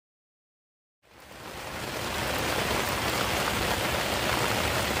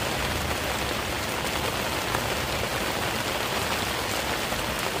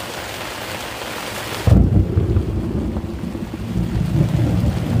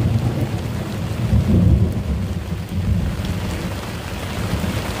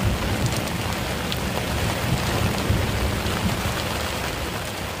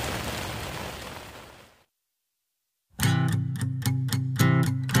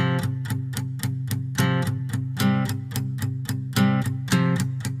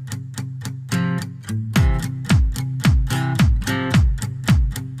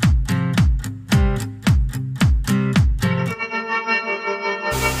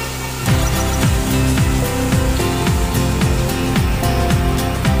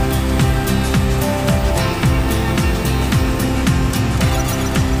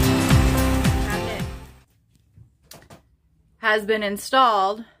has been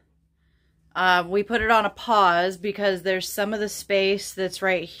installed. We put it on a pause because there's some of the space that's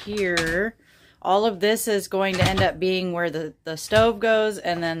right here. All of this is going to end up being where the stove goes,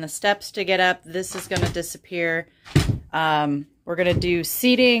 and then the steps to get up, this is going to disappear. We're going to do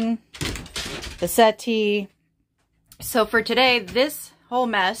seating, the settee. So for today, this whole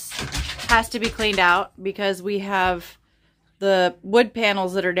mess has to be cleaned out because we have the wood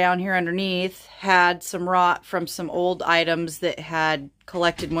panels that are down here underneath had some rot from some old items that had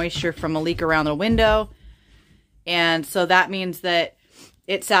collected moisture from a leak around the window. And so that means that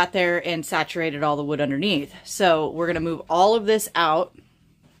it sat there and saturated all the wood underneath. So we're going to move all of this out.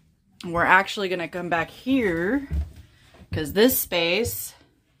 We're actually going to come back here because this space,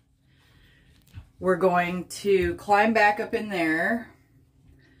 we're going to climb back up in there.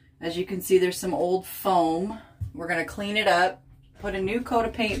 As you can see, there's some old foam. We're going to clean it up, put a new coat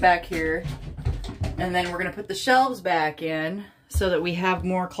of paint back here, and then we're going to put the shelves back in so that we have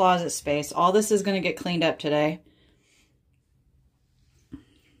more closet space. All this is going to get cleaned up today.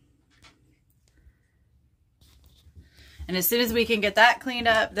 And as soon as we can get that cleaned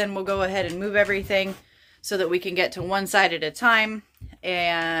up, then we'll go ahead and move everything so that we can get to one side at a time.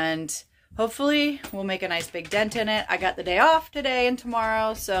 And hopefully we'll make a nice big dent in it. I got the day off today and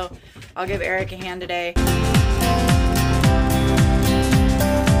tomorrow, so I'll give Eric a hand today.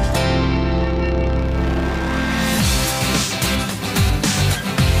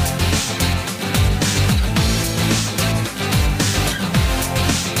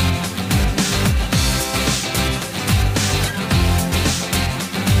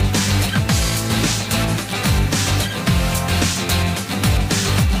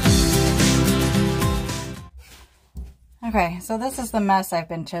 Okay, so this is the mess I've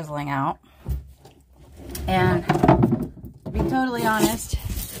been chiseling out. And to be totally honest,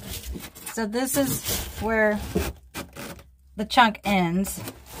 so this is where the chunk ends.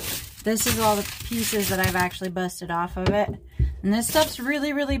 This is all the pieces that I've actually busted off of it. And this stuff's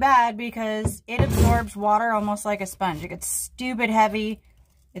really, really bad because it absorbs water almost like a sponge. It gets stupid heavy.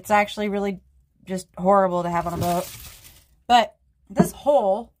 It's actually really just horrible to have on a boat. But this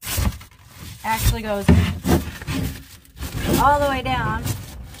hole actually goes all the way down to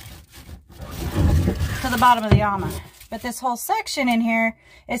the bottom of the Yama. But this whole section in here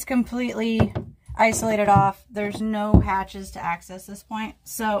is completely isolated off. There's no hatches to access this point.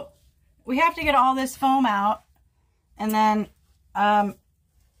 So we have to get all this foam out and then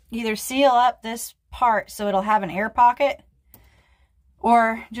either seal up this part so it'll have an air pocket,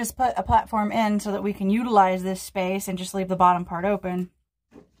 or just put a platform in so that we can utilize this space and just leave the bottom part open.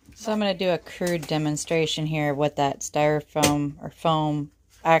 So I'm going to do a crude demonstration here of what that styrofoam or foam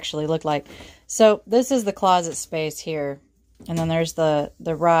actually looked like. So this is the closet space here. And then there's the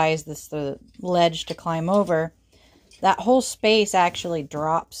rise, the ledge to climb over. That whole space actually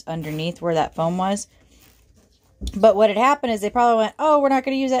drops underneath where that foam was. But what had happened is they probably went, oh, we're not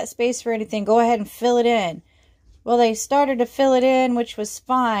going to use that space for anything. Go ahead and fill it in. Well, they started to fill it in, which was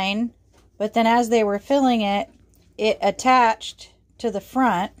fine. But then as they were filling it, it attached to the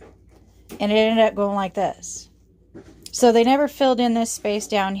front and it ended up going like this. So they never filled in this space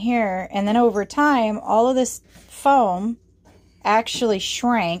down here, and then over time all of this foam actually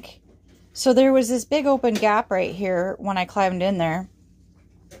shrank. So there was this big open gap right here when I climbed in there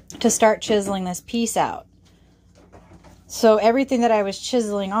to start chiseling this piece out. So everything that I was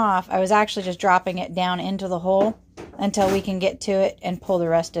chiseling off, I was actually just dropping it down into the hole until we can get to it and pull the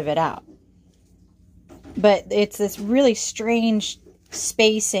rest of it out. But it's this really strange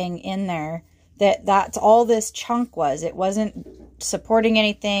spacing in there that's all this chunk was. It wasn't supporting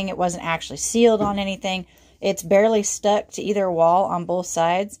anything. It wasn't actually sealed on anything. It's barely stuck to either wall on both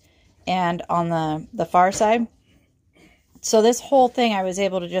sides and on the far side. So this whole thing, I was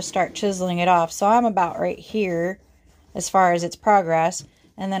able to just start chiseling it off. So I'm about right here as far as its progress,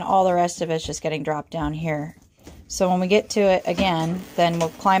 and then all the rest of it's just getting dropped down here. So when we get to it again, then we'll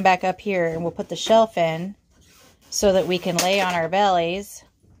climb back up here and we'll put the shelf in so that we can lay on our bellies.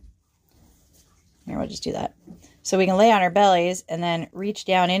 Here, we'll just do that. So we can lay on our bellies and then reach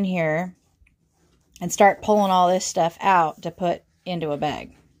down in here and start pulling all this stuff out to put into a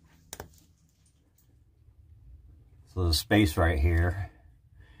bag. So the space right here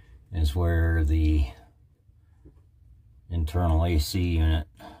is where the internal AC unit,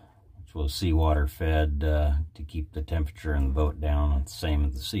 which was seawater fed to keep the temperature in the boat down, same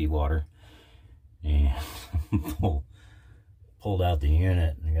as the seawater, and pulled out the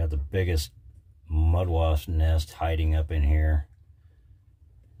unit and got the biggest mud wasp nest hiding up in here.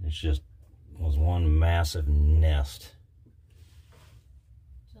 It's just was one massive nest.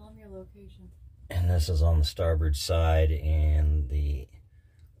 Tell them your location. and this is on the starboard side and the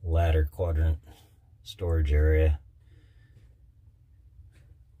ladder quadrant storage area.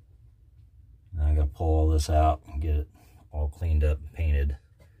 Now I gotta pull all this out and get it all cleaned up and painted,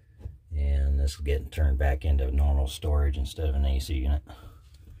 and this will get turned back into normal storage instead of an AC unit.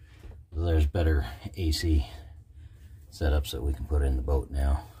 There's better AC setups that we can put in the boat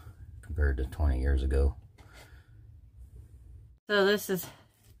now compared to 20 years ago. So this is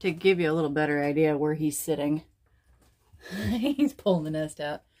to give you a little better idea where he's sitting. He's pulling the nest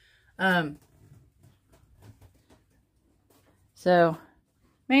out. So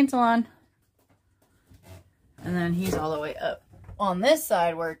main salon, and then he's all the way up on this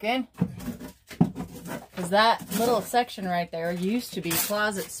side working, because that little section right there used to be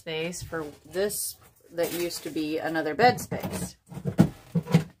closet space for this, that used to be another bed space.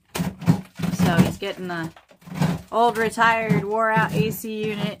 So he's getting the old retired wore out AC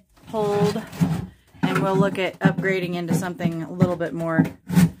unit pulled, and we'll look at upgrading into something a little bit more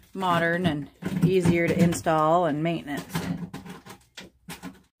modern and easier to install and maintenance.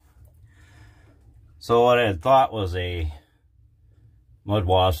 So what I had thought was a mud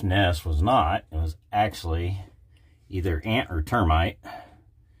wasp nest was not. It was actually either ant or termite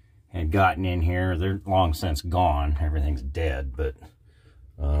had gotten in here. They're long since gone. Everything's dead, but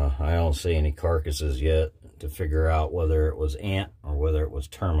I don't see any carcasses yet to figure out whether it was ant or whether it was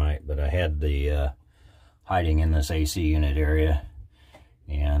termite. But I had the hiding in this AC unit area,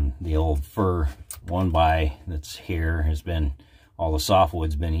 and the old fir 1x that's here has been, all the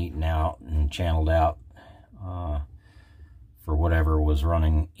softwood's been eaten out and channeled out for whatever was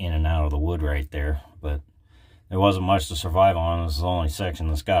running in and out of the wood right there. But there wasn't much to survive on. This is the only section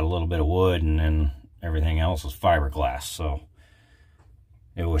that's got a little bit of wood, and then everything else was fiberglass. So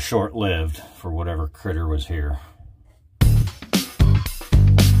it was short-lived for whatever critter was here.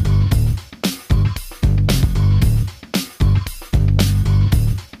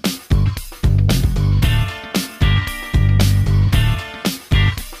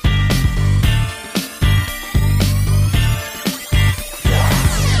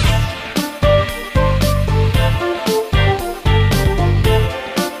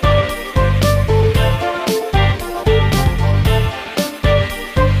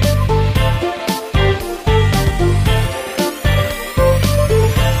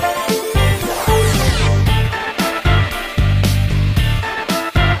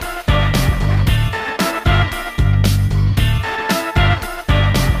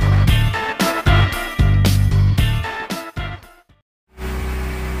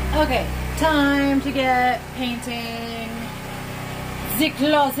 Okay, time to get painting the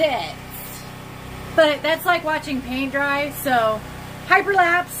closets. But that's like watching paint dry, so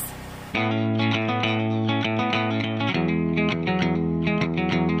hyperlapse.